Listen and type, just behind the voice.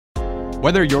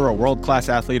Whether you're a world-class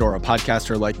athlete or a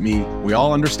podcaster like me, we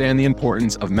all understand the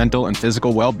importance of mental and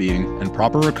physical well-being and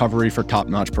proper recovery for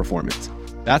top-notch performance.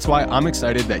 That's why I'm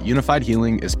excited that Unified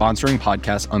Healing is sponsoring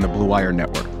podcasts on the Blue Wire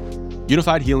Network.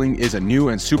 Unified Healing is a new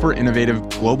and super innovative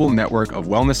global network of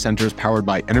wellness centers powered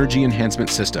by Energy Enhancement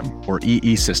System, or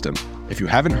EE System. If you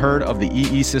haven't heard of the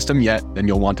EE System yet, then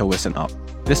you'll want to listen up.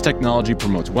 This technology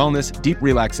promotes wellness, deep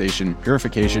relaxation,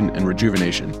 purification, and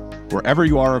rejuvenation. Wherever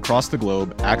you are across the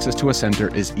globe, access to a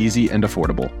center is easy and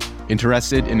affordable.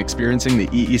 Interested in experiencing the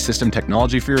EE System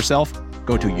technology for yourself?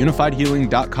 Go to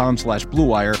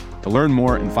unifiedhealing.com/bluewire to learn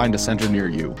more and find a center near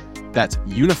you. That's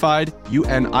unified,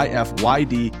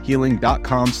 UNIFYD,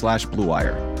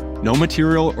 healing.com/bluewire. No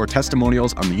material or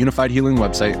testimonials on the Unified Healing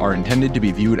website are intended to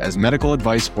be viewed as medical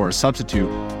advice or a substitute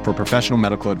for professional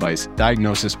medical advice,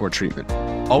 diagnosis, or treatment.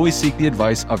 Always seek the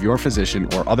advice of your physician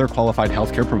or other qualified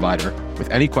healthcare provider with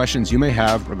any questions you may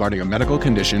have regarding a medical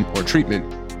condition or treatment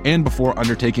and before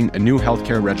undertaking a new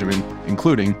healthcare regimen,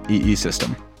 including EE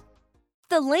System.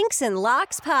 The Links and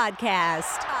Locks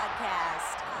Podcast.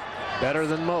 Better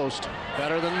than most.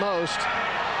 Better than most.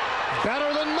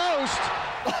 Better than most.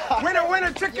 Winner,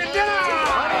 winner, chicken dinner!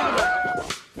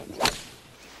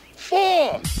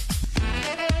 4.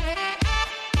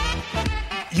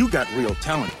 You got real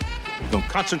talent. Don't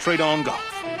concentrate on golf.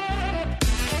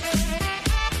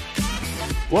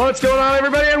 What's going on,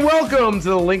 everybody, and welcome to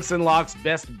the Links and Locks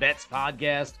Best Bets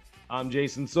Podcast. I'm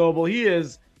Jason Sobel. He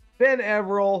is Ben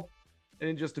Everill.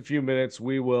 And in just a few minutes,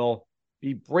 we will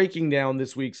be breaking down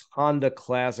this week's Honda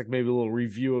Classic, maybe a little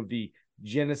review of the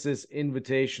Genesis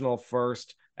Invitational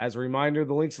first. As a reminder,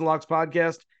 the Links and Locks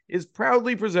podcast is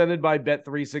proudly presented by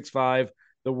Bet365,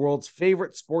 the world's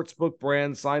favorite sportsbook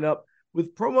brand. Sign up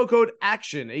with promo code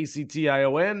ACTION,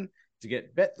 ACTION, to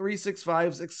get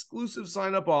Bet365's exclusive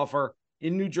sign-up offer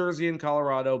in New Jersey and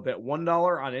Colorado. Bet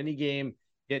 $1 on any game,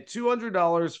 get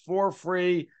 $200 for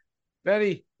free.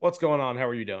 Benny, what's going on? How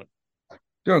are you doing?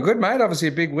 Doing good, mate. Obviously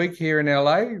a big week here in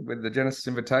LA with the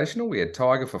Genesis Invitational. We had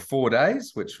Tiger for 4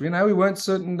 days, which, we weren't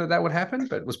certain that would happen,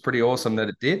 but it was pretty awesome that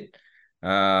it did.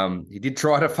 He did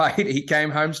try to fade. He came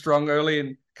home strong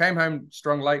late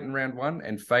in round 1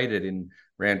 and faded in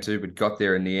round 2, but got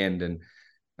there in the end. And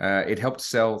it helped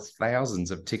sell thousands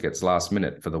of tickets last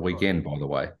minute for the weekend, by the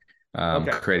way,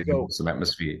 creating an awesome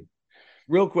atmosphere.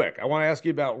 Real quick, I want to ask you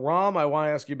about Rahm. I want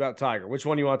to ask you about Tiger. Which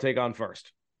one do you want to take on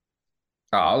first?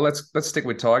 Oh, let's stick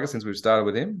with Tiger since we've started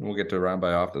with him, and we'll get to Rambo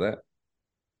after that.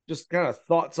 Just kind of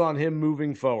thoughts on him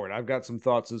moving forward. I've got some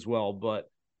thoughts as well,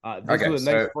 but this was a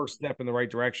nice first step in the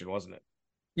right direction, wasn't it?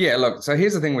 Yeah, look, so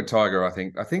here's the thing with Tiger, I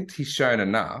think he's shown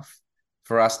enough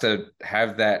for us to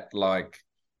have that, like,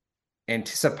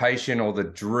 anticipation or the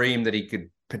dream that he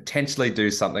could potentially do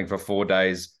something for 4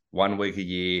 days, 1 week a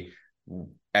year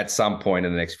at some point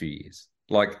in the next few years.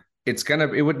 Like,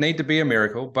 it would need to be a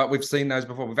miracle, but we've seen those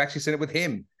before. We've actually seen it with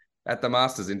him at the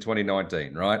Masters in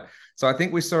 2019, right? So I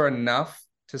think we saw enough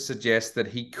to suggest that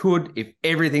he could, if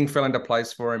everything fell into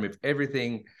place for him, if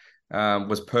everything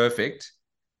was perfect,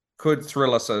 could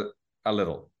thrill us a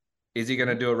little. Is he going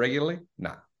to do it regularly?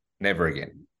 No, never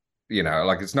again.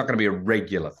 It's not going to be a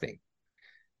regular thing.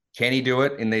 Can he do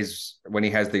it when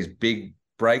he has these big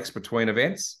breaks between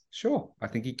events? Sure, I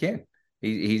think he can.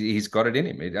 He's got it in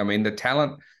him. I mean, the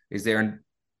talent is there. And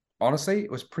honestly,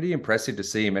 it was pretty impressive to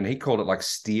see him. And he called it like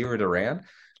steer it around.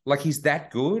 Like, he's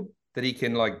that good that he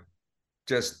can, like,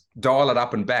 just dial it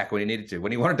up and back when he needed to.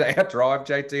 When he wanted to outdrive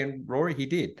JT and Rory, he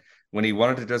did. When he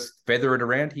wanted to just feather it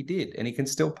around, he did. And he can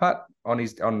still putt on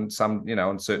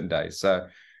certain days. So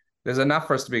there's enough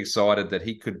for us to be excited that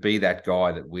he could be that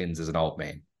guy that wins as an old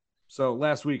man. So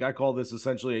last week, I called this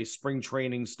essentially a spring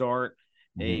training start,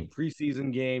 a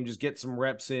preseason game, just get some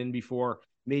reps in before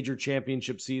major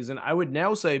championship season. I would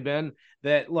now say, Ben,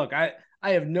 that, look, I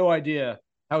have no idea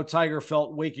how Tiger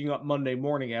felt waking up Monday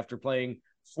morning after playing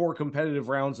 4 competitive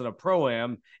rounds in a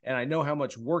Pro-Am, and I know how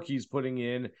much work he's putting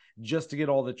in just to get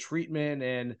all the treatment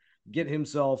and get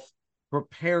himself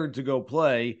prepared to go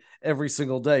play every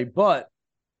single day. But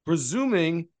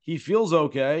presuming he feels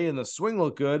okay and the swing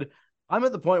looked good, I'm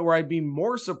at the point where I'd be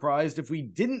more surprised if we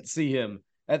didn't see him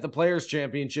at the Players'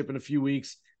 Championship in a few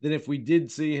weeks than if we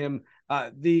did see him.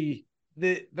 The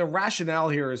rationale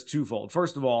here is twofold.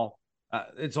 First of all,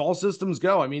 it's all systems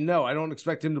go. I mean, no, I don't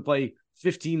expect him to play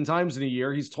 15 times in a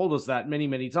year. He's told us that many,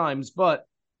 many times. But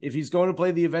if he's going to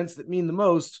play the events that mean the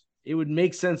most, it would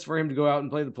make sense for him to go out and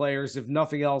play the Players. If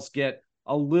nothing else, get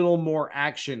a little more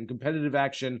action, competitive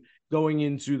action going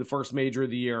into the first major of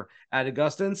the year at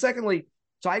Augusta. And secondly,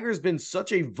 Tiger's been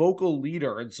such a vocal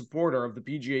leader and supporter of the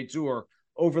PGA Tour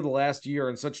over the last year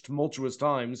in such tumultuous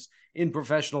times in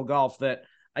professional golf that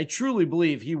I truly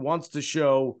believe he wants to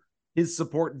show his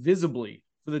support visibly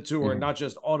for the tour and not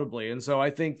just audibly. And so I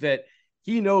think that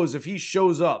he knows if he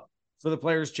shows up for the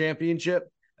Players'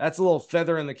 Championship, that's a little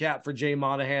feather in the cap for Jay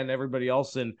Monahan and everybody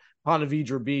else in Ponte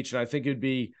Vedra Beach. And I think it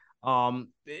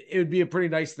would be a pretty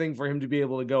nice thing for him to be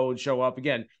able to go and show up.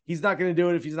 Again, he's not going to do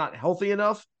it if he's not healthy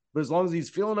enough, but as long as he's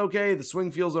feeling okay, the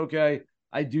swing feels okay,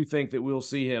 I do think that we'll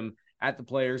see him at the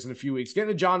Players in a few weeks. Getting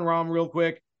to Jon Rahm real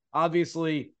quick.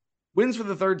 Obviously, wins for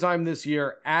the third time this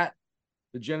year at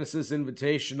the Genesis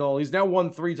Invitational. He's now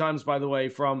won 3 times, by the way,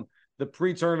 from the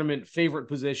pre-tournament favorite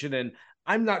position. And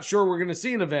I'm not sure we're going to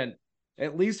see an event,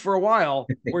 at least for a while,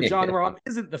 where Jon Rahm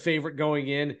isn't the favorite going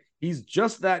in. He's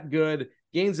just that good,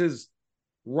 gains his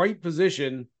right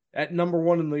position at number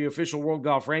 1 in the official world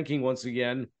golf ranking once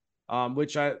again,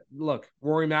 which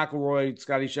Rory McIlroy,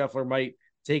 Scotty Scheffler might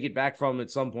take it back from him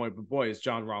at some point. But boy, is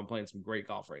Jon Rahm playing some great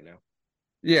golf right now.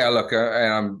 Yeah, look,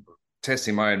 and I'm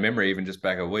testing my own memory even just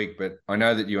back a week, but I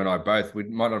know that you and I both, we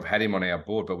might not have had him on our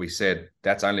board, but we said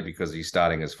that's only because he's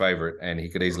starting as favorite and he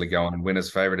could easily go on and win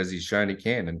as favorite as he's shown he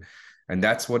can. And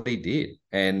that's what he did.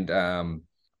 And,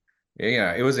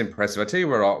 it was impressive. I tell you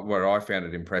where I found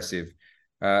it impressive.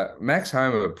 Max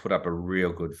Homa put up a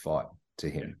real good fight to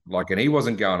him. And he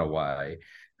wasn't going away.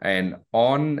 And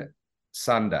on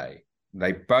Sunday,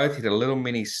 they both hit a little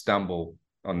mini stumble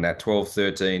on that 12,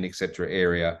 13, etc.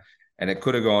 area, and it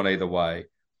could have gone either way.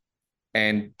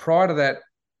 And prior to that,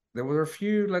 there were a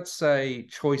few, let's say,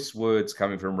 choice words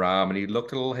coming from Rahm, and he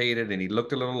looked a little heated, and he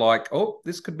looked a little like, oh,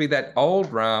 this could be that old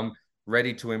Rahm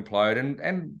ready to implode.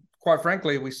 And quite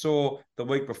frankly, we saw the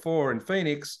week before in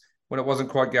Phoenix, when it wasn't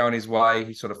quite going his way,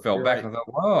 he sort of fell back. Right. And I thought,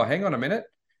 whoa, hang on a minute.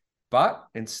 But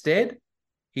instead,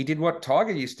 he did what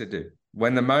Tiger used to do.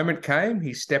 When the moment came,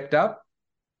 he stepped up.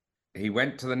 He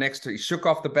went to the next, he shook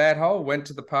off the bad hole, went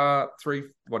to the par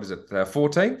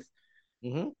 14th,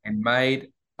 and made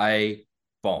a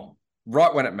bomb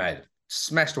right when it made it.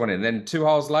 Smashed one in. Then 2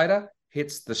 holes later,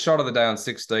 hits the shot of the day on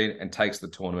 16 and takes the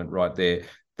tournament right there.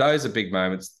 Those are big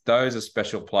moments. Those are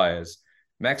special players.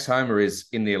 Max Homa is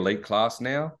in the elite class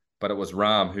now, but it was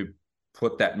Rahm who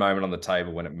put that moment on the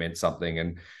table when it meant something.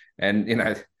 And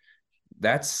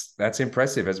that's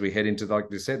impressive as we head into, like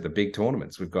you said, the big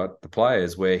tournaments. We've got the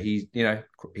Players where he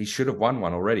should have won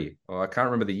one already. Well, I can't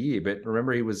remember the year, but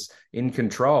remember he was in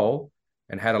control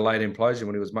and had a late implosion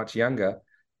when he was much younger.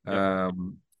 Yep.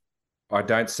 I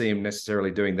don't see him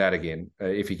necessarily doing that again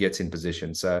if he gets in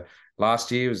position. So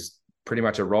last year was pretty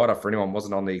much a write-off for anyone who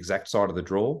wasn't on the exact side of the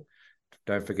draw.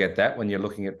 Don't forget that when you're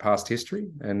looking at past history.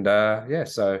 And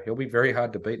so he'll be very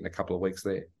hard to beat in a couple of weeks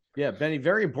there. Yeah, Benny,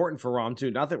 very important for Rahm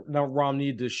too. Not that Rahm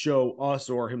needed to show us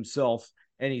or himself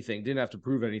anything, didn't have to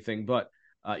prove anything, but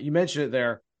you mentioned it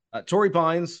there. Torrey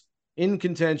Pines in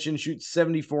contention, shoots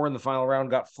 74 in the final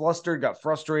round, got flustered, got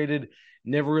frustrated,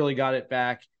 never really got it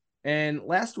back. And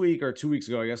last week or 2 weeks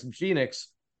ago, I guess, in Phoenix,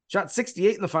 shot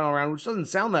 68 in the final round, which doesn't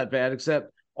sound that bad,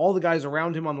 except all the guys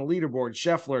around him on the leaderboard,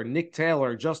 Scheffler, Nick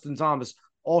Taylor, Justin Thomas,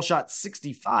 all shot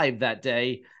 65 that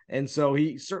day. And so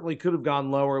he certainly could have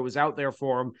gone lower. It was out there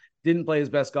for him. Didn't play his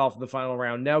best golf in the final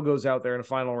round. Now goes out there in a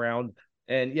final round.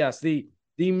 And yes, the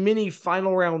mini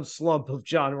final round slump of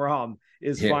Jon Rahm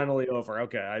is finally over.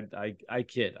 Okay, I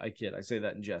kid. I say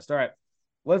that in jest. All right,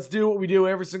 let's do what we do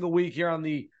every single week here on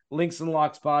the Links and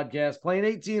Locks podcast. Playing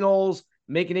 18 holes,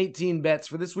 making 18 bets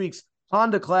for this week's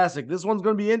Honda Classic. This one's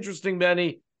going to be interesting,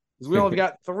 Benny, because we only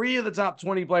got 3 of the top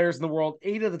 20 players in the world,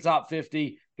 8 of the top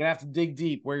 50. Gonna have to dig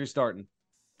deep. Where you're starting?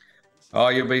 Oh,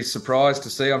 you'll be surprised to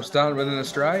see I'm starting with an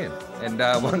Australian, and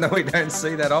one that we don't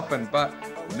see that often. But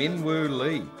Min Woo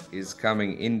Lee is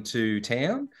coming into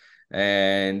town,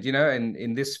 and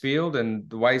in this field and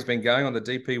the way he's been going on the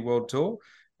DP World Tour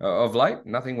of late,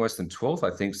 nothing worse than 12th,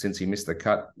 I think, since he missed the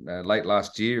cut late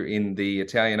last year in the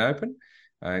Italian Open,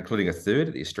 including a 3rd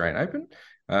at the Australian Open.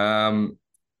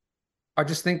 I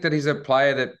just think that he's a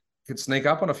player that could sneak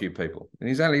up on a few people, and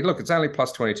it's only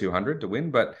plus 2,200 to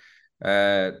win, but.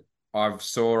 I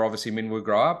saw, obviously, Min Woo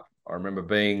grow up. I remember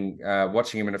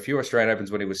watching him in a few Australian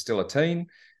Opens when he was still a teen.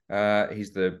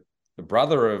 He's the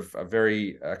brother of a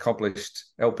very accomplished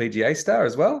LPGA star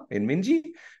as well, in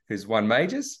Minjee, who's won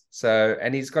majors.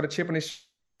 And he's got a chip on his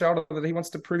shoulder that he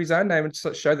wants to prove his own name and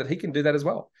show that he can do that as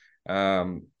well.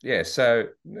 So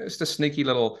just a sneaky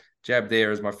little jab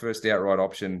there as my first outright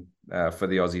option for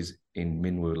the Aussies in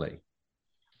Min Woo Lee.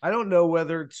 I don't know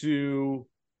whether to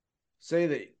say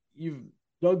that you've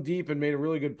dug deep and made a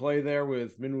really good play there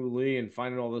with Min Woo Lee and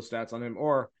finding all those stats on him,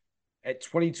 or at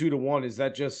 22-1, is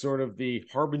that just sort of the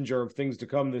harbinger of things to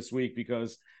come this week?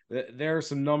 Because there are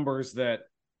some numbers that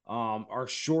are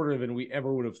shorter than we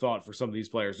ever would have thought for some of these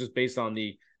players, just based on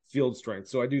the field strength.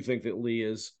 So I do think that Lee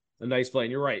is a nice play.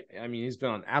 And you're right. I mean, he's been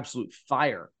on absolute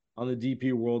fire on the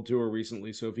DP World Tour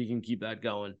recently. So if he can keep that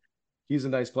going, he's a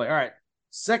nice play. All right.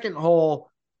 Second hole,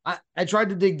 I tried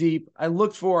to dig deep. I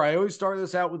always start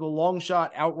this out with a long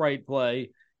shot outright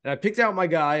play. And I picked out my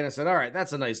guy and I said, all right,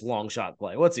 that's a nice long shot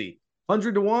play. What's he?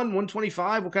 100 to 1,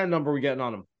 125? What kind of number are we getting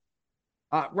on him?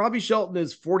 Robbie Shelton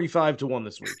is 45 to 1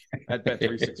 this week at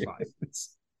Bet365.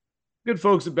 Good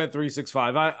folks at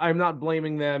Bet365. I'm not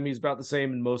blaming them. He's about the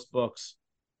same in most books.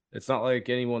 It's not like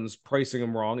anyone's pricing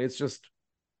him wrong. It's just,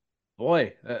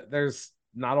 boy, there's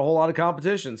not a whole lot of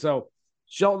competition. So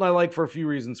Shelton I like for a few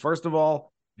reasons. First of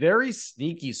all, very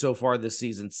sneaky so far this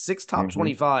season. 6 top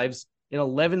 25s in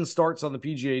 11 starts on the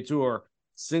PGA Tour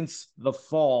since the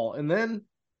fall. And then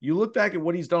you look back at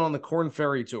what he's done on the Korn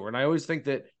Ferry Tour, and I always think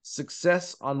that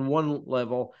success on one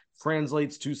level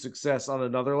translates to success on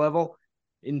another level.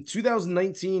 In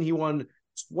 2019, he won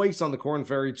twice on the Korn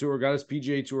Ferry Tour, got his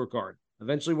PGA Tour card.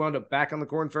 Eventually wound up back on the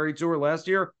Korn Ferry Tour last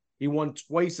year. He won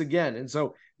twice again. And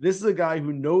so this is a guy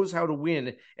who knows how to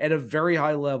win at a very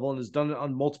high level and has done it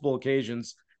on multiple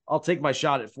occasions. I'll take my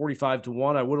shot at 45 to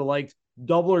 1. I would have liked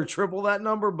double or triple that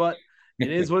number, but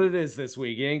it is what it is this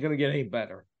week. He ain't going to get any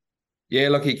better. Yeah,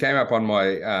 look, he came up on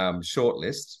my short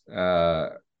list,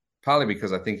 partly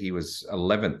because I think he was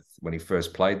 11th when he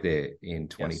first played there in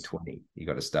 2020. Yes. He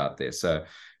got to start there. So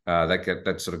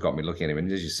that sort of got me looking at him.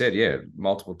 And as you said, yeah,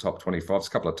 multiple top 25s, a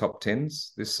couple of top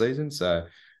 10s this season. So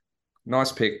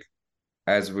nice pick.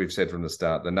 As we've said from the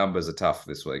start, the numbers are tough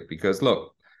this week because,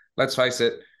 look, let's face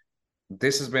it,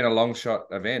 this has been a long shot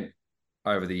event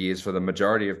over the years for the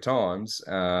majority of times.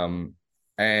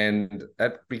 And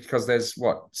that because there's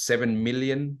 7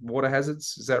 million water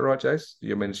hazards. Is that right, Jace?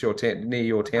 You mean it's near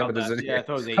your town? Yeah, I thought it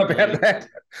was 8 about that.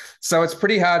 So it's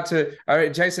pretty hard to.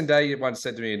 Jason Day once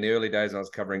said to me in the early days when I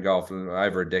was covering golf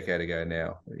over a decade ago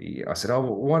now. I said, "Oh,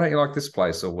 why don't you like this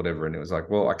place or whatever?" And it was like,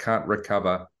 "Well, I can't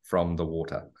recover from the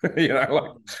water.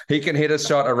 Like he can hit a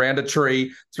shot around a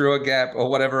tree through a gap or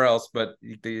whatever else, but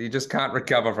you just can't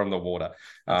recover from the water."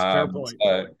 That's a fair point.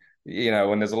 So,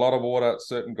 when there's a lot of water,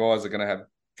 certain guys are going to have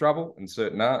trouble and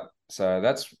certain aren't. So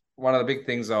that's one of the big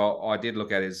things I did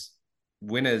look at is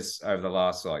winners over the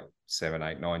last 7,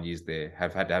 8, 9 years there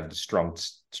have had to have the strong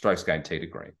strokes gained tee to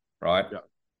green, right? Yeah.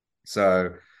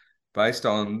 So based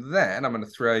on that, I'm going to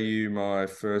throw you my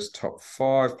first top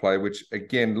 5 play, which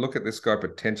again, look at this guy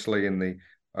potentially in the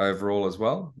overall as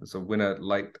well. There's a winner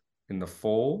late in the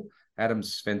fall, Adam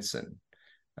Svensson.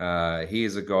 He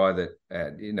is a guy that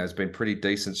has been pretty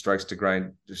decent strokes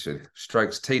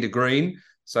tee to green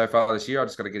so far this year. I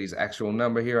just got to get his actual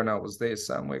number here. I know it was there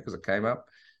somewhere because it came up,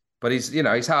 but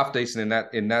he's half decent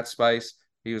in that space.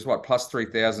 He was plus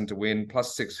 3,000 to win,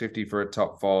 plus 650 for a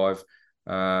top 5.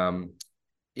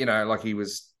 He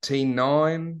was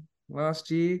T9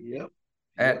 last year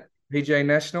at PGA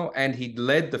National, and he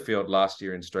led the field last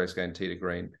year in strokes gained tee to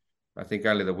green. I think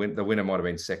only the winner might have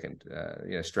been second.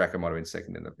 Straka might have been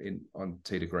second on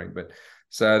tee to green. But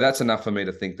so that's enough for me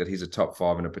to think that he's a top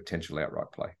 5 and a potential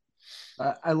outright play.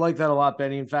 I like that a lot,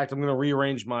 Benny. In fact, I'm going to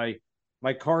rearrange my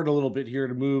card a little bit here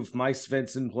to move my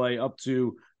Svensson play up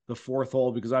to the 4th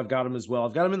hole because I've got him as well.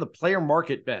 I've got him in the player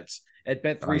market bets at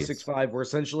Bet365, where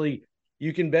essentially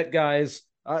you can bet guys.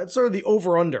 It's sort of the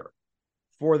over-under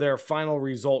for their final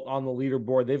result on the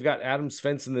leaderboard. They've got Adam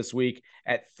Svensson this week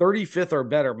at 35th or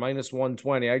better, minus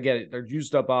 120. I get it. They're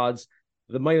juiced up odds.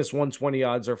 The minus 120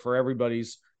 odds are for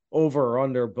everybody's over or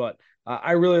under, but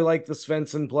I really like the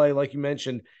Svensson play. Like you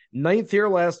mentioned, 9th here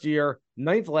last year,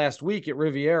 9th last week at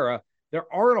Riviera. There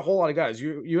aren't a whole lot of guys.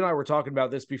 You and I were talking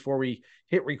about this before we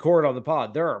hit record on the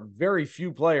pod. There are very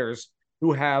few players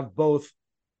who have both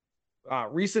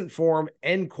recent form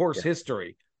and course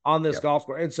history on this golf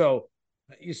course. And so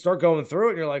you start going through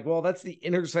it and you're like, well, that's the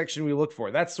intersection we look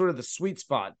for. That's sort of the sweet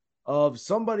spot of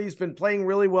somebody's been playing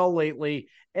really well lately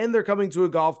and they're coming to a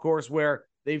golf course where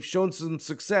they've shown some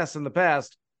success in the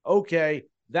past. Okay,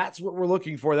 that's what we're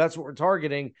looking for. That's what we're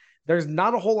targeting. There's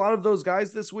not a whole lot of those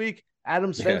guys this week.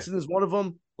 Adam Svensson is one of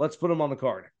them. Let's put him on the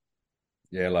card.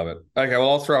 Yeah, love it. Okay, well,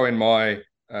 I'll throw in my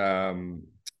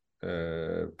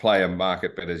player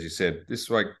market bet, as you said. This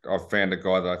week I've found a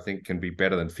guy that I think can be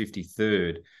better than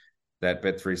 53rd that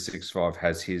Bet365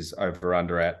 has his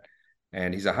over-under at.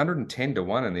 And he's 110 to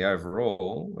 1 in the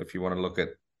overall, if you want to look at,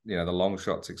 the long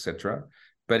shots, etc.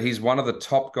 But he's one of the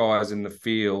top guys in the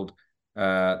field,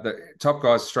 the top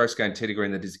guys strokes gained tee to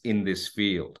green that is in this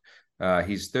field.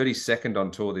 He's 32nd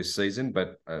on tour this season,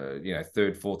 but,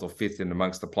 3rd, 4th, or 5th in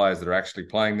amongst the players that are actually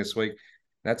playing this week.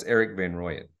 That's Erik van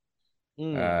Rooyen.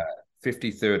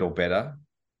 53rd or better.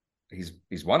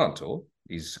 He's won on tour.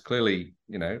 He's clearly,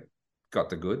 got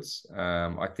the goods.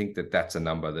 I think that's a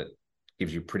number that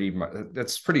gives you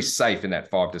that's pretty safe in that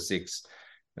 5 to 6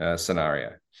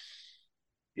 scenario.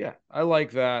 Yeah, I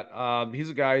like that. He's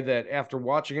a guy that after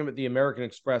watching him at the American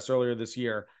Express earlier this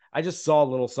year, I just saw a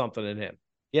little something in him.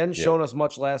 He hadn't shown us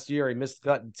much last year. He missed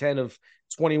cut in 10 of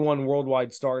 21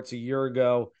 worldwide starts a year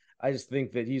ago. I just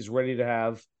think that he's ready to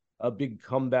have a big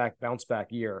comeback, bounce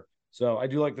back year. So I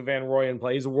do like the Van Rooyen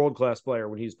play. He's a world-class player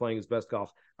when he's playing his best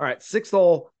golf. All right, 6th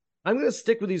hole. I'm going to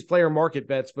stick with these player market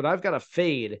bets, but I've got a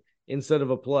fade instead of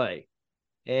a play.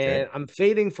 And I'm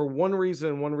fading for one reason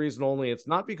and one reason only. It's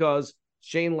not because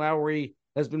Shane Lowry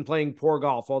has been playing poor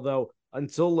golf, although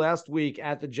until last week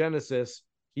at the Genesis,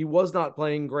 he was not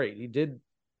playing great. He did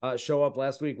show up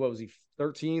last week. What was he,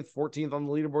 13th, 14th on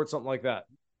the leaderboard, something like that.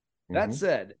 That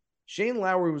said, Shane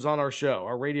Lowry was on our show,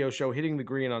 our radio show, Hitting the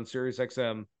Green on Sirius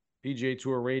XM PGA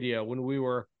Tour Radio, when we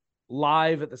were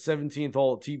live at the 17th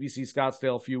hole at TPC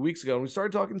Scottsdale a few weeks ago. And we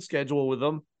started talking schedule with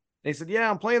him. And he said, yeah,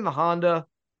 I'm playing the Honda.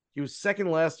 He was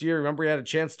second last year. Remember, he had a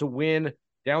chance to win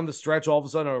down the stretch. All of a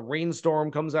sudden, a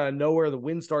rainstorm comes out of nowhere. The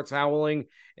wind starts howling,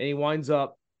 and he winds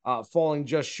up falling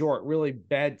just short. Really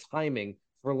bad timing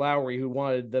for Lowry, who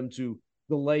wanted them to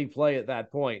delay play at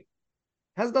that point.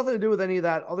 Has nothing to do with any of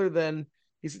that other than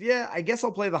he said, yeah, I guess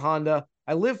I'll play the Honda.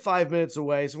 I live 5 minutes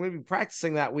away, so I'm going to be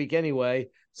practicing that week anyway,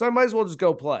 so I might as well just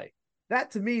go play.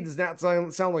 That, to me, does not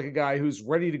sound like a guy who's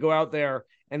ready to go out there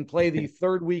and play the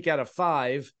third week out of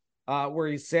 5, where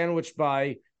he's sandwiched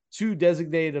by 2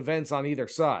 designated events on either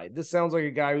side. This sounds like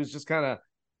a guy who's just kind of,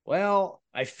 well,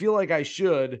 I feel like I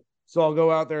should, so I'll go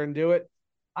out there and do it.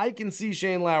 I can see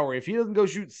Shane Lowry. If he doesn't go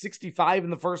shoot 65 in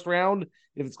the first round,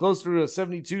 if it's closer to a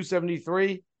 72,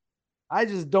 73, I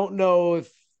just don't know if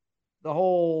the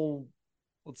whole,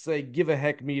 let's say, give a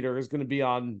heck meter is going to be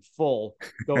on full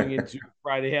going into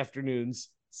Friday afternoon's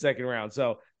second round.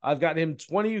 So I've got him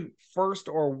 21st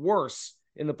or worse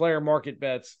in the player market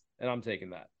bets, and I'm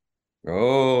taking that.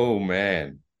 Oh,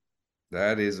 man.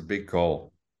 That is a big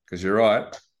call because you're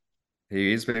right.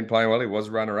 He's been playing well. He was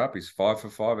runner-up. He's 5 for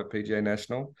 5 at PGA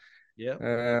National.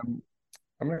 Yeah.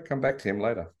 I'm going to come back to him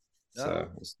later. So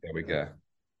there we go.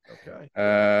 Okay.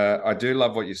 I do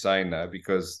love what you're saying, though,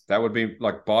 because that would be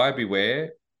like buyer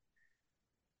beware.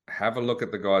 Have a look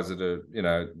at the guys that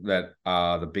are, that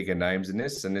are the bigger names in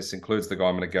this. And this includes the guy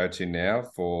I'm going to go to now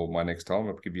for my next time.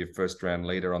 I'll give you a first round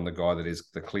leader on the guy that is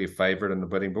the clear favorite in the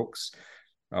betting books.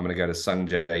 I'm going to go to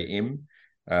Sungjae Im.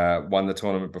 Won the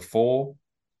tournament before.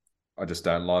 I just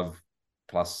don't love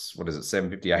plus,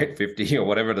 750, 850 or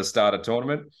whatever to start a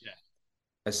tournament. Yeah.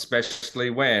 Especially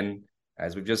when,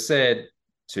 as we've just said,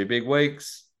 2 big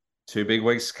weeks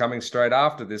coming straight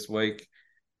after this week.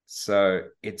 So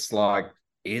it's like,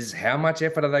 how much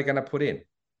effort are they going to put in?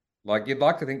 Like, you'd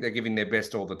like to think they're giving their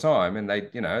best all the time, and they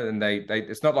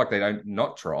it's not like they don't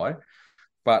not try,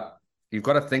 but you've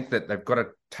got to think that they've got to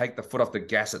take the foot off the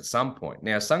gas at some point.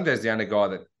 Now, Sungjae's the only guy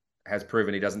that has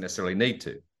proven he doesn't necessarily need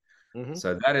to. Mm-hmm.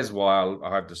 So that is why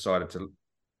I've decided to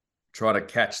try to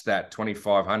catch that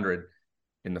 2,500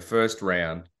 in the first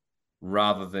round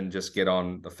rather than just get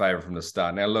on the favorite from the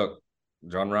start. Now, look,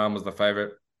 Jon Rahm was the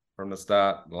favorite from the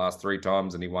start the last 3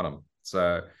 times, and he won them.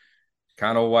 So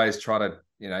can't always try to,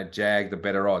 jag the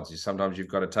better odds. Sometimes you've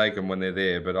got to take them when they're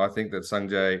there. But I think that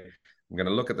Sungjae, I'm going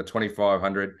to look at the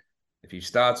 2,500. If he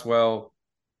starts well,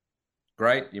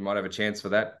 great. You might have a chance for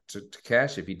that to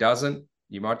cash. If he doesn't,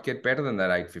 you might get better than that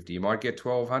 850. You might get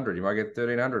 1,200. You might get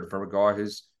 1,300 from a guy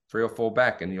who's 3 or 4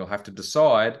 back, and you'll have to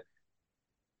decide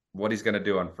what he's going to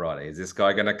do on Friday. Is this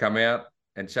guy going to come out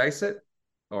and chase it,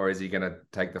 or is he going to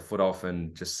take the foot off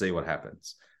and just see what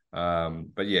happens?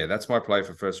 But yeah, that's my play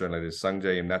for first round leaders,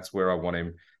 Sungjae, and that's where I want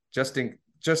him just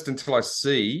until I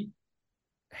see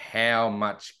how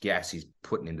much gas he's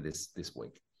putting into this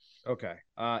week. Okay.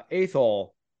 8th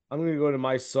hole, I'm going to go to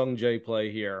my Sungjae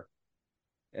play here.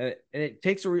 And it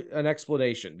takes an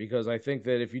explanation, because I think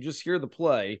that if you just hear the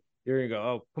play, you're going to go,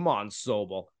 oh, come on,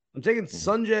 Sobel. I'm taking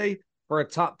Sungjae for a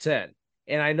top 10.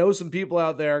 And I know some people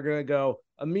out there are going to go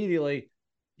immediately,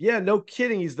 yeah, no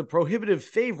kidding. He's the prohibitive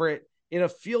favorite in a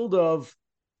field of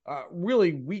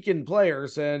really weakened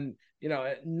players, and,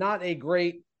 not a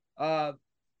great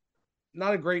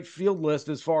field list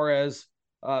as far as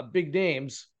big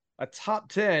names. A top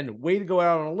 10, way to go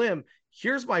out on a limb.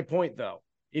 Here's my point, though.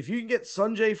 If you can get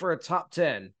Sungjae for a top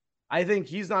 10, I think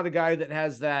he's not a guy that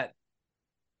has that,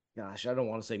 gosh, I don't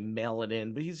want to say mail it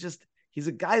in, but he's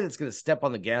a guy that's going to step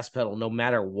on the gas pedal no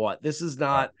matter what. This is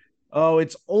not,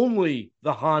 it's only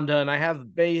the Honda, and I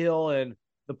have Bay Hill and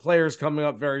the players coming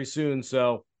up very soon.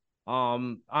 So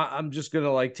I'm just going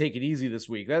to take it easy this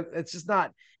week. That's just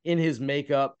not in his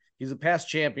makeup. He's a past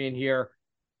champion here.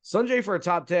 Sungjae for a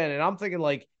top 10, and I'm thinking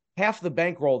like half the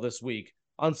bankroll this week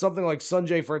on something like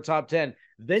Sungjae for a top 10.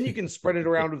 Then you can spread it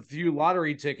around with a few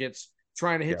lottery tickets,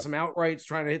 trying to hit some outrights,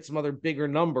 trying to hit some other bigger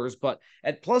numbers. But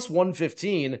at plus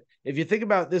 115, if you think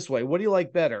about it this way, what do you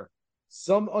like better?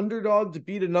 Some underdog to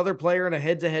beat another player in a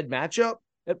head-to-head matchup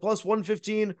at plus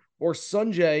 115, or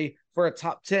Sungjae for a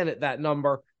top 10 at that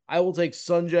number? I will take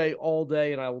Sungjae all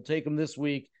day, and I will take him this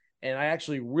week. And I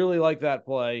actually really like that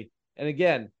play. And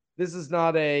again, this is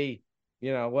not a,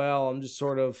 well, I'm just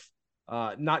sort of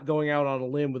not going out on a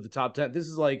limb with the top 10. This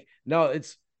is like, no,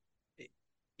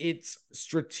 it's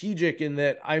strategic in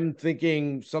that I'm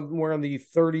thinking somewhere in the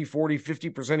 30, 40,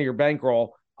 50% of your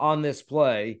bankroll on this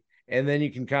play. And then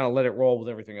you can kind of let it roll with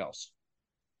everything else.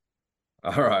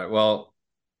 All right. Well,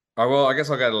 I guess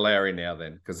I'll go to Lowry now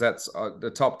then, because that's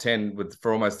the top 10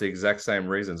 for almost the exact same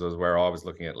reasons was where I was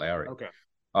looking at Lowry. Okay.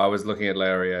 I was looking at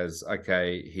Lowry as,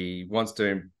 okay, he wants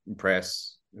to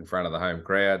impress in front of the home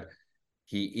crowd.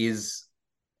 He is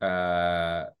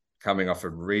coming off a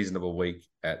reasonable week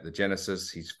at the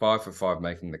Genesis. He's 5 for 5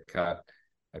 making the cut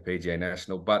at PGA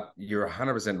National, but you're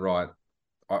 100% right.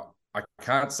 I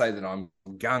can't say that I'm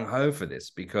gung-ho for this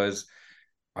because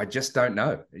I just don't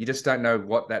know. You just don't know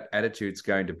what that attitude's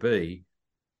going to be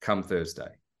come Thursday.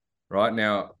 Right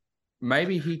now,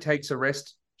 maybe he takes a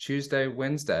rest Tuesday,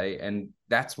 Wednesday, and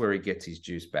that's where he gets his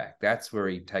juice back. That's where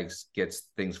he gets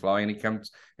things flowing, and he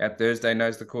comes out Thursday,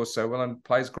 knows the course so well, and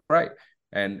plays great.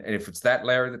 And if it's that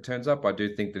Lowry that turns up, I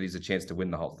do think that he's a chance to win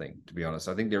the whole thing, to be honest.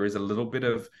 I think there is a little bit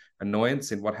of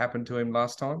annoyance in what happened to him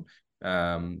last time,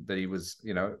 that he was,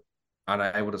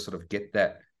 unable to sort of get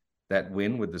that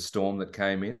win with the storm that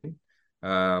came in.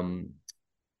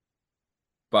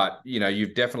 But,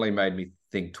 you've definitely made me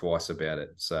think twice about it.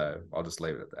 So I'll just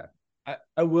leave it at that.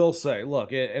 I will say,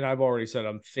 look, and I've already said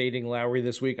I'm fading Lowry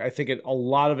this week. I think a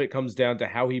lot of it comes down to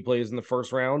how he plays in the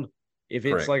first round. If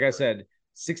it's, like I said,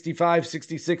 65,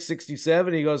 66,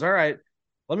 67, he goes, all right,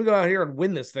 let me go out here and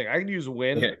win this thing. I can use a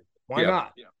win. Yeah. Why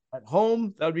not? Yeah. At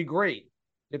home, that would be great.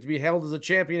 Get to be hailed as a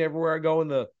champion everywhere I go in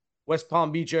the West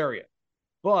Palm Beach area.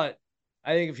 But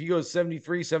I think if he goes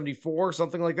 73, 74,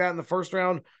 something like that in the first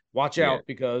round, watch out,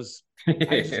 because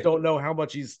I just don't know how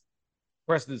much he's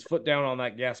pressed his foot down on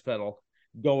that gas pedal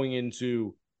going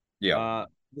into the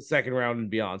second round and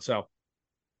beyond. So,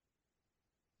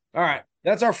 all right,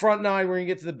 that's our front nine. We're going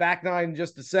to get to the back nine in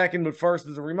just a second. But first,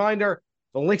 as a reminder,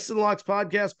 the Links and Locks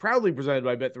podcast, proudly presented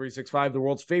by Bet365, the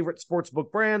world's favorite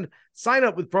sportsbook brand. Sign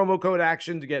up with promo code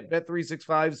ACTION to get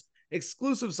Bet365's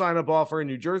exclusive sign-up offer in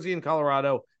New Jersey and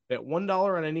Colorado. Bet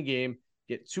 $1 on any game,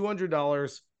 get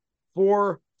 $200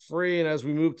 for free. And as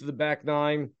we move to the back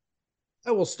nine,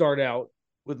 I will start out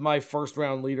with my first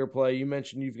round leader play. You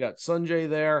mentioned you've got Sungjae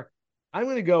there. I'm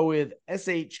going to go with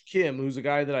S.H. Kim, who's a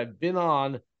guy that I've been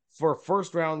on for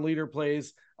first round leader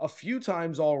plays a few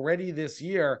times already this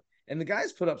year. And the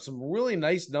guy's put up some really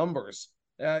nice numbers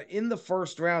in the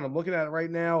first round. I'm looking at it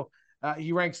right now.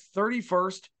 He ranks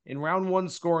 31st in round one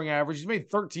scoring average. He's made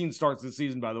 13 starts this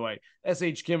season, by the way.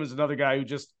 S.H. Kim is another guy who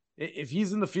just, if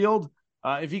he's in the field,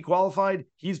 if he qualified,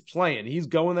 he's playing. He's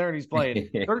going there and he's playing.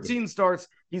 13 starts.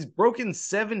 He's broken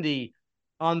 70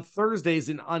 on Thursdays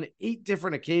and on 8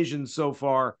 different occasions so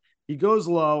far. He goes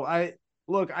low. I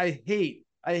hate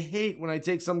when I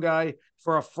take some guy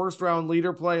for a first round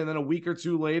leader play and then a week or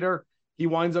two later, he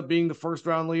winds up being the first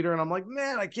round leader. And I'm like,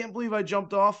 man, I can't believe I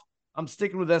jumped off. I'm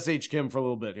sticking with S.H. Kim for a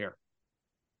little bit here.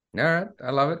 All right. I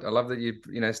love it. I love that you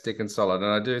sticking solid. And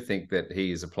I do think that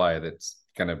he is a player that's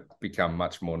going to become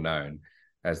much more known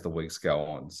as the weeks go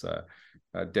on. So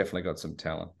definitely got some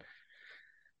talent.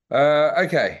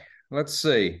 Okay. Let's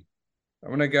see. I'm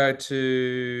going to go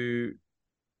to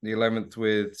the 11th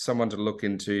with someone to look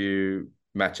into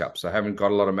matchups. I haven't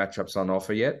got a lot of matchups on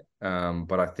offer yet,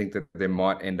 but I think that there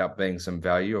might end up being some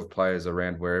value of players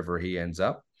around wherever he ends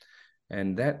up.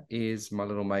 And that is my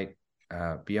little mate,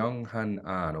 Byung-Hun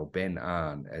Ahn, or Ben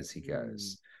Ahn, as he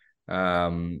goes,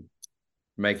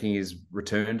 making his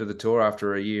return to the tour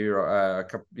after a year,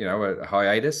 a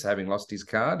hiatus, having lost his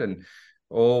card, and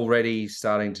already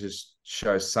starting to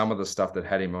show some of the stuff that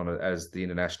had him on it as the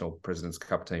International President's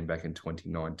Cup team back in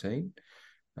 2019.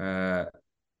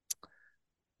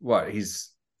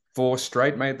 He's 4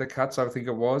 straight made the cuts, I think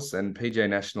it was, and PGA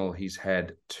National, he's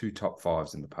had 2 top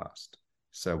 5s in the past.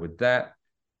 So with that,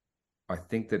 I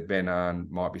think that Ben Ahn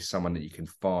might be someone that you can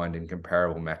find in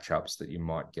comparable matchups that you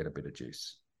might get a bit of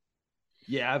juice.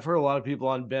 Yeah, I've heard a lot of people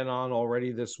on Ben Ahn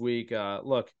already this week.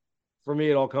 Look, for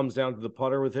me, it all comes down to the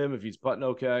putter with him. If he's putting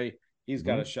okay, he's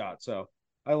got a shot. So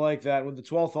I like that. With the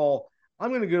 12th hole, I'm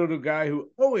going to go to a guy who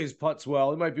always putts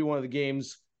well. He might be one of the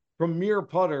game's premier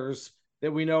putters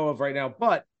that we know of right now,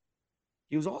 but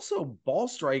he was also ball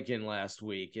striking last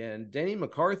week, and Denny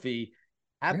McCarthy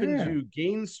happened to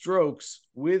gain strokes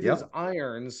with his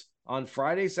irons on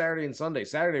Friday, Saturday, and Sunday.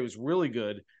 Saturday was really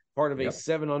good, part of a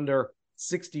 7 under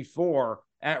 64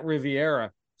 at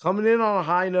Riviera. Coming in on a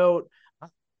high note.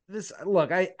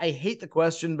 I hate the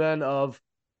question, Ben, of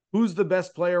who's the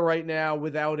best player right now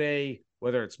without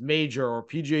whether it's major or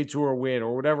PGA Tour win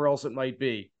or whatever else it might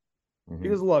be. Mm-hmm.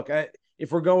 Because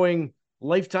if we're going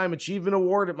Lifetime Achievement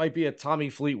Award, it might be a Tommy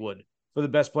Fleetwood for the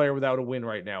best player without a win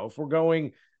right now. If we're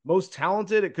going most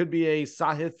talented, it could be a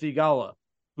Sahith Theegala,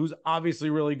 who's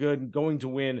obviously really good and going to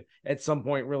win at some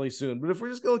point really soon. But if we're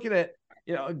just looking at,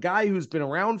 a guy who's been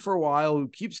around for a while, who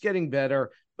keeps getting better,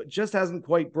 but just hasn't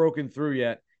quite broken through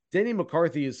yet, Denny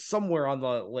McCarthy is somewhere on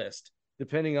the list,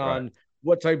 depending on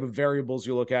what type of variables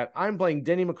you look at. I'm playing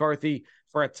Denny McCarthy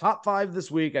for a top 5 this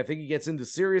week. I think he gets into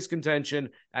serious contention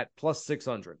at plus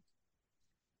 600.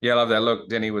 Yeah, I love that. Look,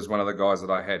 Denny was one of the guys that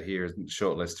I had here in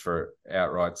shortlist for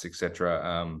outrights,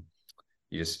 etc.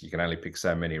 You can only pick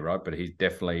so many, right? But he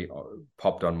definitely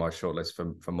popped on my shortlist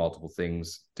for multiple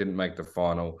things. Didn't make the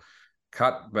final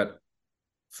cut, but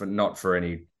not for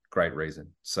any great reason.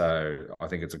 So I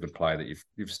think it's a good play that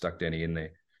you've stuck Denny in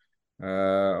there.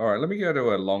 All right, let me go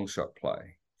to a long shot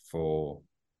play for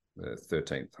the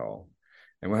 13th hole.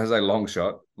 And when I say long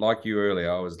shot, like you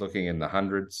earlier, I was looking in the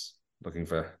hundreds, looking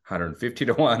for 150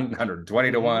 to 1,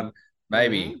 120 to 1,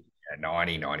 maybe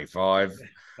 90, 95.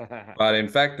 But in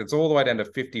fact, it's all the way down to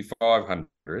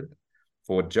 5,500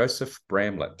 for Joseph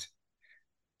Bramlett.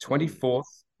 24th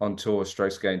on tour,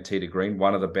 strokes gained tee to green,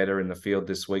 one of the better in the field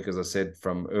this week, as I said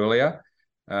from earlier.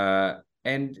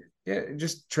 And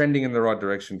just trending in the right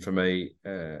direction for me,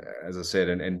 as I said,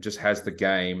 and just has the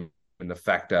game and the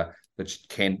factor that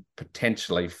can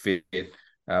potentially fit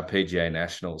PGA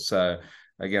Nationals. So,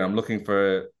 again, I'm looking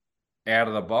for out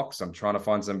of the box. I'm trying to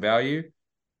find some value.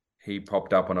 He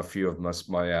popped up on a few of my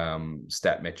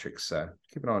stat metrics. So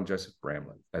keep an eye on Joseph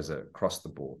Bramlett as a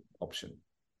across-the-board option.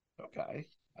 Okay.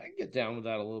 I can get down with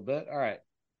that a little bit. All right.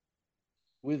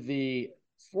 With the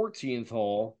 14th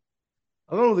hole,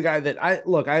 I'm going with the guy that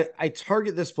I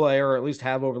target this player, or at least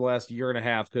have over the last year and a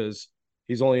half, because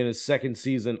he's only in his second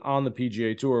season on the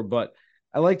PGA Tour, but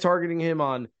I like targeting him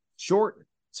on short,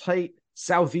 tight,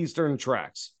 southeastern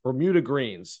tracks, Bermuda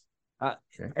greens.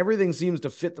 Everything seems to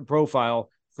fit the profile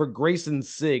for Grayson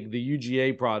Sigg, the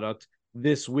UGA product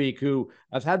this week, who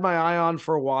I've had my eye on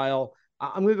for a while.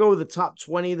 I'm going to go with the top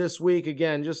 20 this week.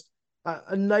 Again, just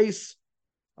a nice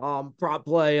prop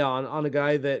play on a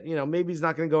guy that, maybe he's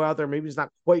not going to go out there. Maybe he's not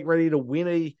quite ready to win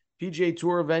a PGA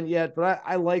Tour event yet, but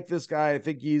I like this guy. I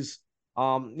think he's,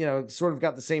 sort of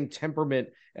got the same temperament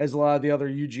as a lot of the other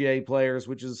UGA players,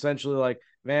 which is essentially like,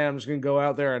 man, I'm just going to go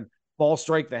out there and ball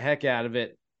strike the heck out of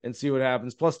it and see what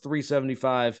happens. Plus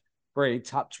 375 for a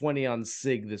top 20 on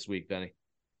Sigg this week, Benny.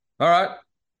 All right.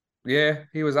 Yeah,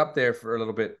 he was up there for a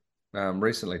little bit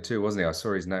recently too, wasn't he? I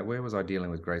saw his name. Where was I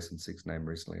dealing with Grayson Sigg's name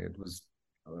recently? It was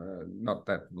not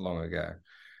that long ago.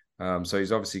 So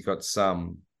he's obviously got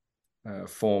some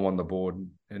form on the board.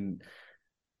 And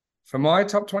for my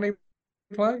top 20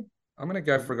 play, I'm going to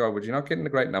go for a guy. You're not getting a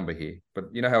great number here, but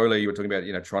you know how earlier you were talking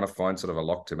about, trying to find sort of a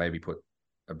lock to maybe put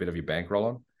a bit of your bankroll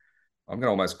on. I'm going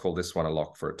to almost call this one a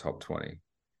lock for a top 20.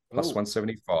 Plus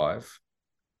 175.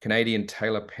 Canadian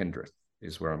Taylor Pendrith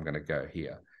is where I'm going to go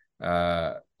here.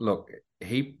 Look,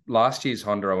 last year's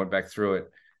Honda, I went back through it.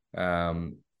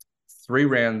 3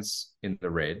 rounds in the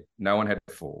red. No one had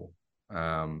 4.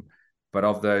 But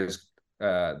of those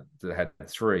that had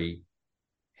 3,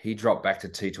 he dropped back to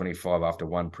T25 after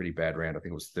one pretty bad round. I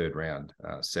think it was third round,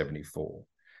 74.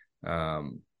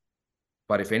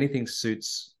 But if anything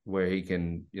suits where he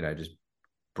can, just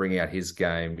bring out his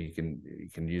game, he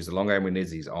can use the long game when he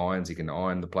needs his irons. He can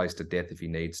iron the place to death if he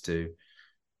needs to.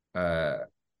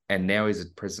 And now he's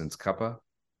at President's Cupper.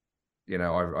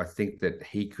 I think that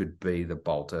he could be the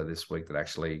bolter this week that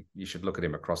actually you should look at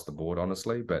him across the board,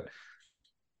 honestly. But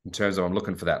in terms of I'm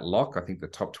looking for that lock, I think the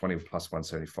top 20 plus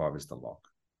 175 is the lock.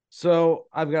 So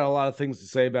I've got a lot of things to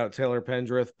say about Taylor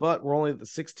Pendrith, but we're only at the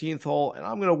 16th hole, and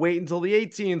I'm going to wait until the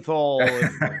 18th hole.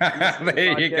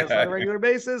 There you go. On a regular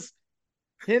basis.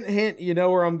 Hint, hint, you know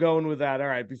where I'm going with that. All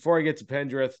right, before I get to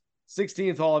Pendrith,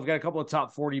 16th hole, I've got a couple of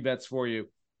top 40 bets for you.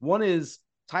 One is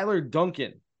Tyler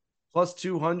Duncan, plus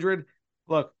 200.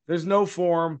 Look, there's no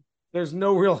form. There's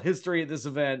no real history at this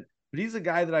event, but he's a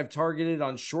guy that I've targeted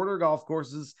on shorter golf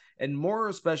courses and more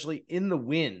especially in the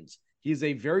winds. He's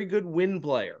a very good wind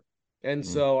player. And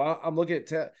so I'm looking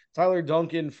at Tyler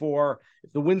Duncan for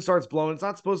if the wind starts blowing. It's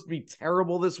not supposed to be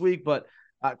terrible this week, but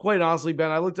quite honestly, Ben,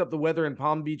 I looked up the weather in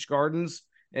Palm Beach Gardens,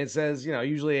 and it says,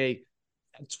 usually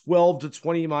 12 to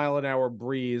 20 mile an hour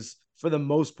breeze for the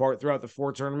most part throughout the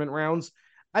 4 tournament rounds.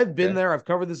 I've been there. I've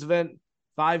covered this event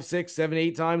 5, 6, 7,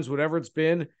 8 times, whatever it's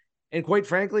been. And quite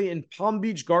frankly, in Palm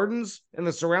Beach Gardens and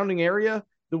the surrounding area,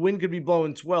 the wind could be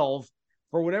blowing 12.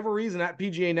 For whatever reason, at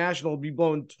PGA National, will be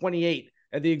blowing 28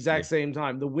 at the exact same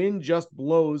time. The wind just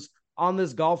blows on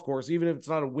this golf course, even if it's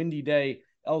not a windy day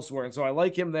elsewhere. And so I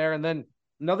like him there. And then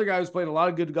another guy who's played a lot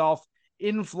of good golf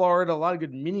in Florida, a lot of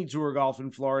good mini tour golf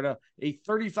in Florida, a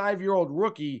 35-year-old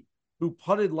rookie who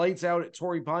putted lights out at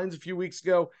Torrey Pines a few weeks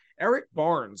ago, Eric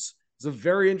Barnes. It's a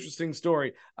very interesting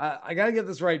story. I got to get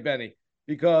this right, Benny,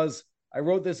 because I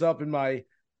wrote this up in my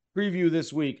preview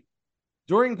this week.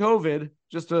 During COVID,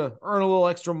 just to earn a little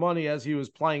extra money as he was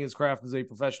playing his craft as a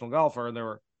professional golfer, and there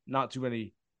were not too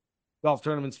many golf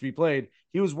tournaments to be played,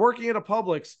 he was working at a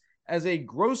Publix as a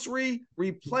grocery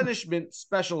replenishment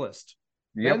specialist.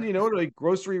 Yep. Ben, do you know what a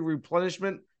grocery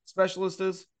replenishment specialist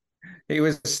is? He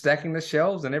was stacking the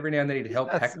shelves, and every now and then he'd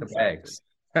help pack the bags.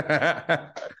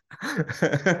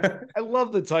 I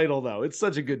love the title, though. It's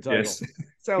such a good title. Yes.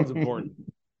 Sounds important.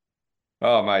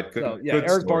 Oh, mate. Good, So, yeah, good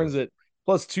Eric story. Barnes at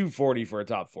plus 240 for a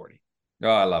top 40. Oh,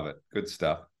 I love it. Good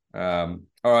stuff. All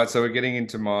right, so we're getting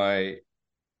into my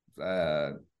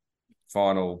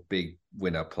final big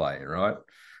winner play, right?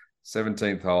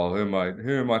 17th hole. Who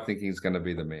am I thinking is going to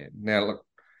be the man? Now, look,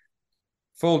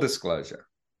 full disclosure.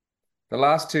 The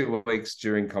last 2 weeks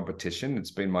during competition,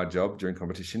 it's been my job during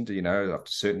competition to, after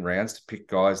certain rounds to pick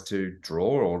guys to draw,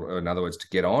 or in other words, to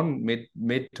get on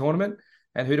mid-tournament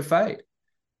and who to fade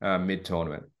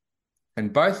mid-tournament.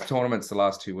 And both tournaments the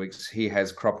last 2 weeks, he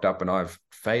has cropped up and I've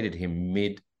faded him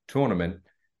mid-tournament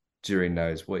during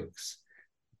those weeks.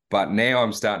 But now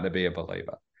I'm starting to be a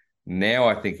believer. Now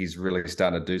I think he's really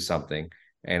starting to do something.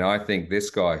 And I think this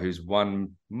guy who's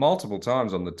won multiple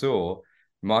times on the tour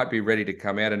might be ready to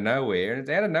come out of nowhere. And it's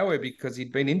out of nowhere because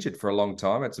he'd been injured for a long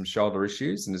time, had some shoulder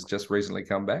issues, and has just recently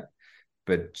come back.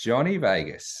 But Johnny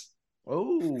Vegas,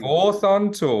 4th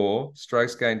on tour,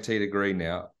 strokes gained tee to green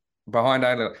now, behind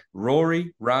only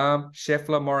Rory, Rahm,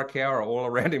 Scheffler, Morikawa are all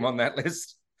around him on that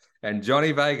list. And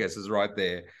Johnny Vegas is right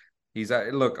there. He's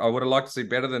look, I would have liked to see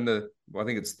better than I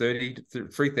think it's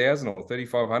 3,000 or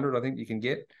 3,500, I think you can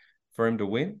get for him to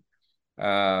win.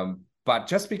 But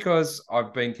just because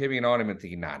I've been keeping an eye on him and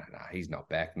thinking, no, he's not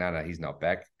back. No, he's not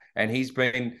back. And he's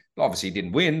been, obviously he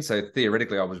didn't win, so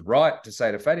theoretically I was right to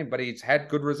say to fade him, but he's had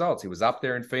good results. He was up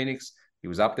there in Phoenix. He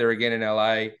was up there again in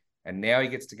LA. And now he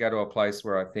gets to go to a place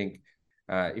where I think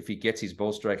if he gets his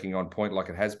ball striking on point like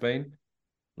it has been,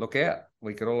 look out.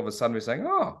 We could all of a sudden be saying,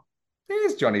 oh,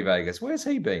 there's Johnny Vegas. Where's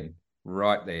he been?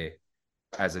 Right there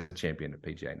as a champion at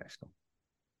PGA National.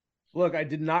 Look, I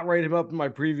did not write him up in my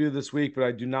preview this week, but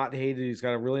I do not hate it. He's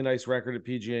got a really nice record at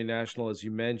PGA National, as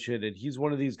you mentioned, and he's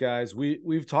one of these guys.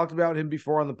 We've talked about him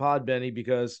before on the pod, Benny,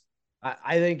 because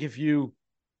I think if you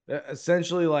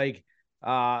essentially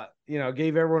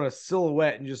gave everyone a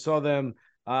silhouette and just saw them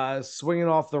swinging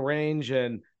off the range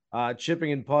and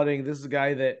chipping and putting, this is a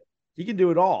guy that he can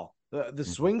do it all. The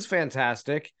swing's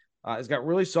fantastic. He's got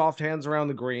really soft hands around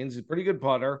the greens. He's a pretty good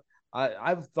putter.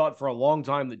 I've thought for a long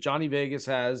time that Johnny Vegas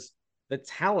has the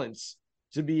talents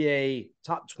to be a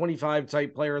top 25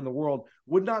 type player in the world.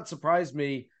 Would not surprise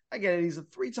me. Again, he's a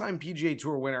 3-time PGA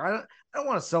Tour winner. I don't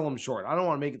want to sell him short. I don't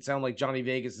want to make it sound like Johnny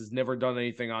Vegas has never done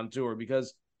anything on tour,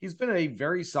 because he's been a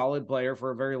very solid player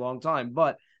for a very long time.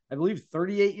 But I believe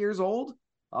 38 years old,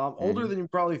 older than you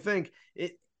probably think.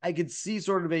 I could see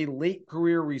sort of a late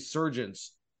career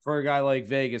resurgence for a guy like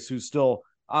Vegas, who still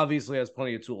obviously has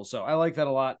plenty of tools. So I like that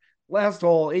a lot. Last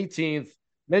hole, 18th,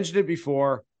 mentioned it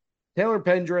before. Taylor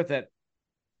Pendrith at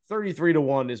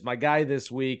 33-1 is my guy this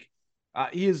week.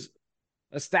 He has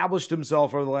established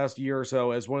himself over the last year or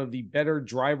so as one of the better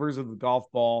drivers of the golf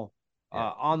ball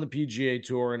on the PGA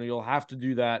Tour, and you'll have to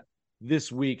do that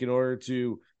this week in order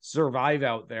to survive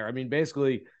out there. I mean,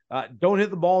 basically, don't hit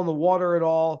the ball in the water at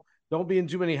all. Don't be in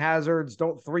too many hazards.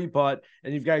 Don't 3-putt,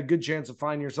 and you've got a good chance of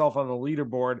finding yourself on the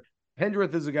leaderboard.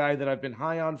 Pendrith is a guy that I've been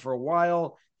high on for a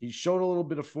while. He's shown a little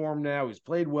bit of form now. He's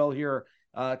played well here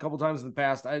a couple times in the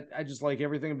past. I just like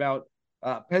everything about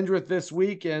Pendrith this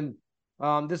week, and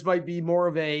this might be more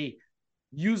of a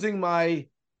using my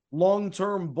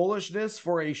long-term bullishness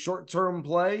for a short-term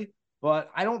play,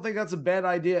 but I don't think that's a bad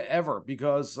idea ever,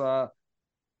 because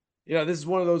this is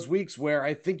one of those weeks where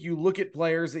I think you look at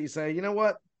players that you say, you know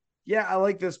what? Yeah, I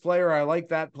like this player, I like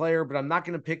that player, but I'm not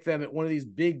going to pick them at one of these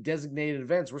big designated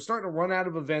events. We're starting to run out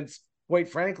of events, quite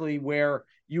frankly, where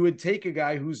you would take a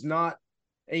guy who's not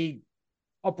a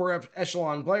upper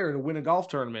echelon player to win a golf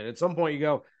tournament. At some point you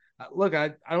go, look,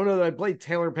 I don't know that I play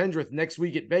Taylor Pendrith next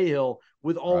week at Bay Hill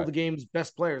with all of the game's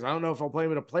best players. I don't know if I'll play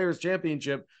him in a players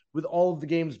championship with all of the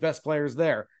game's best players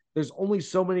there. There's only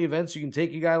so many events you can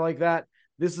take a guy like that.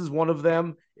 This is one of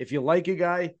them. If you like a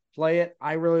guy, play it.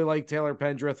 I really like Taylor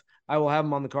Pendrith. I will have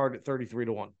him on the card at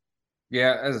 33-1.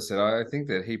 Yeah, as I said, I think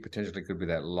that he potentially could be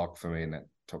that lock for me in that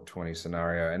top 20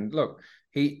 scenario. And look,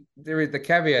 the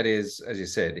caveat is, as you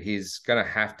said, he's going to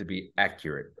have to be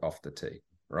accurate off the tee,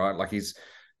 right? Like he's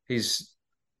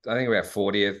I think about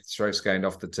 40th strokes gained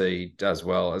off the tee, does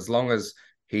well, as long as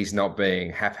he's not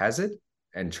being haphazard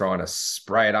and trying to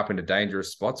spray it up into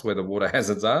dangerous spots where the water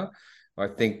hazards are. I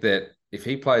think that if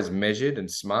he plays measured and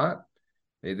smart,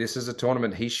 this is a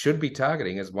tournament he should be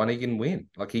targeting as one he can win.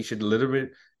 Like he should literally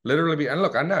be. And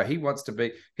look, I know he'd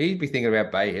be thinking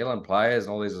about Bay Hill and players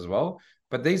and all these as well.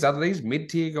 But these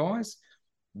mid-tier guys,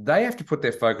 they have to put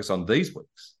their focus on these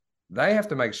weeks. They have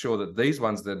to make sure that these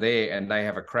ones that are there and they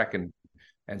have a crack and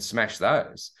smash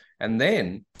those, and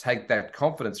then take that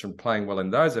confidence from playing well in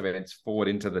those events forward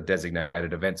into the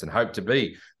designated events and hope to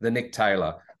be the Nick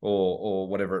Taylor or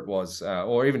whatever it was,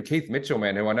 or even Keith Mitchell,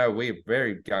 man, who I know we're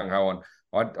very gung-ho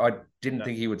on. I didn't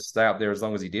think he would stay up there as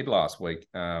long as he did last week.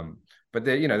 But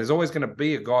there's always going to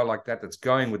be a guy like that that's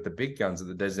going with the big guns at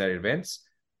the designated events,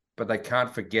 but they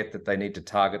can't forget that they need to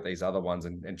target these other ones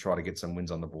and try to get some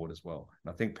wins on the board as well.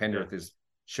 And I think Pendrith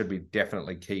should be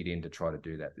definitely keyed in to try to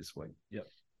do that this week. Yep.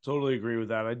 Totally agree with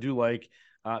that. I do like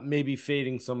maybe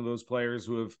fading some of those players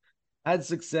who have had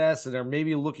success and are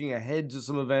maybe looking ahead to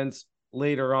some events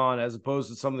later on, as opposed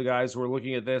to some of the guys who are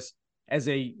looking at this as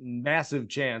a massive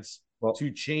chance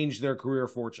to change their career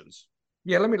fortunes.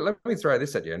 Yeah, let me throw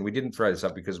this at you. And we didn't throw this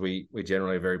up because we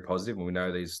generally are very positive and we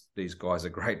know these guys are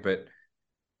great. But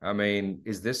I mean,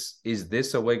 is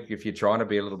this a week if you're trying to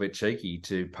be a little bit cheeky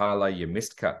to parlay your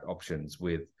missed cut options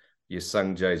with your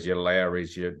Sungjaes, your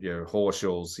Lowrys, your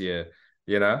Horshalls,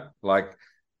 like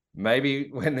maybe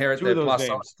when they're at their plus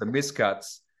odds, the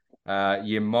miscuts,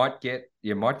 you might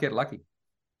get lucky.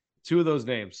 Two of those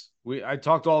names. I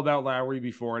talked all about Lowry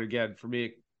before, and again, for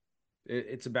me,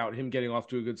 it's about him getting off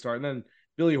to a good start. And then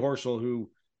Billy Horschel, who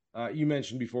you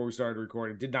mentioned before we started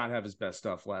recording, did not have his best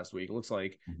stuff last week. It looks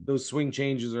like those swing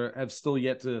changes have still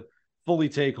yet to fully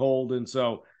take hold. And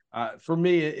so for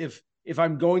me, if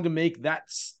I'm going to make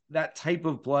that type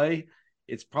of play,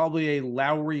 it's probably a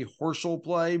Lowry Horschel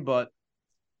play. But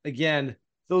again,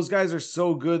 those guys are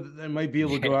so good that they might be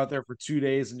able to go out there for 2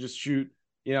 days and just shoot,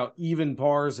 even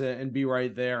pars and be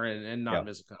right there and not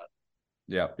miss a cut.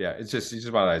 Yeah. It's just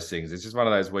one of those things. It's just one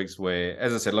of those weeks where,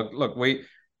 as I said, look, we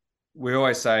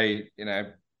always say,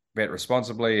 bet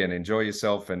responsibly and enjoy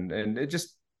yourself and it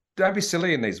just don't be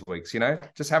silly in these weeks,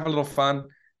 just have a little fun.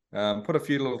 Put a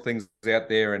few little things out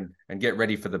there and get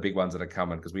ready for the big ones that are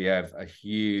coming, because we have a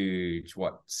huge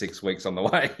 6 weeks on the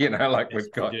way.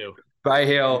 We've got Bay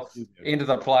Hill into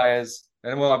the players,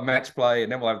 and we'll have match play,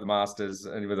 and then we'll have the Masters,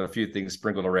 and with a few things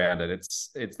sprinkled around it.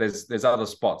 There's other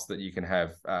spots that you can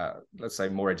have, let's say,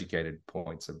 more educated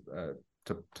points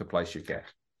to place your cash.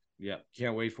 Yeah,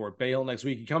 can't wait for it. Bay Hill next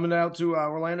week. You coming out to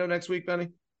Orlando next week, Benny?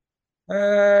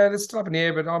 It's still up in the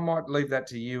air, but I might leave that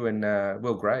to you and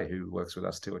Will Gray, who works with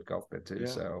us too at GolfBet too.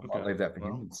 So I'll leave that for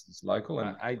him. It's local,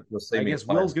 and you'll see I guess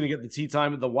Will's going to get the tee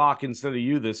time at the Walk instead of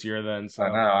you this year. Then so.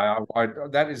 I know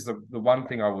that is the one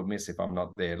thing I would miss if I'm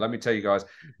not there. Let me tell you guys,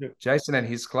 Jason and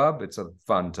his club, it's a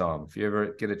fun time. If you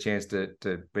ever get a chance to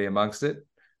be amongst it,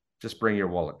 just bring your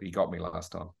wallet. He got me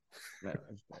last time.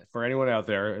 For anyone out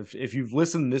there, if you've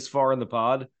listened this far in the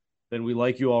pod, then we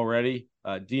like you already.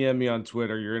 DM me on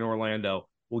Twitter. You're in Orlando.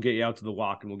 We'll get you out to the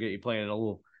Walk, and we'll get you playing a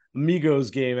little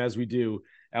Amigos game as we do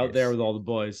out there with all the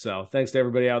boys. So thanks to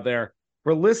everybody out there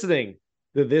for listening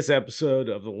to this episode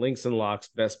of the Links and Locks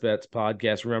Best Bets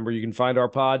podcast. Remember, you can find our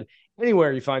pod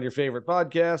anywhere you find your favorite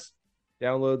podcast.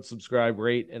 Download, subscribe,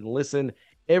 rate, and listen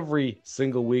every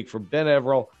single week. For Ben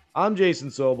Everill, I'm Jason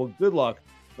Sobel. Good luck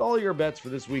with all your bets for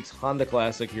this week's Honda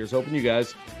Classic. Here's hoping you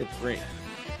guys hit the green.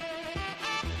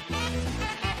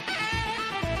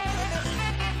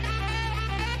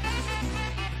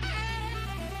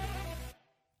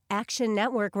 Action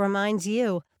Network reminds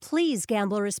you, please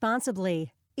gamble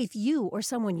responsibly. If you or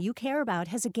someone you care about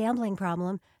has a gambling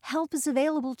problem, help is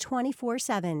available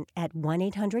 24/7 at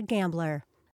 1-800-GAMBLER.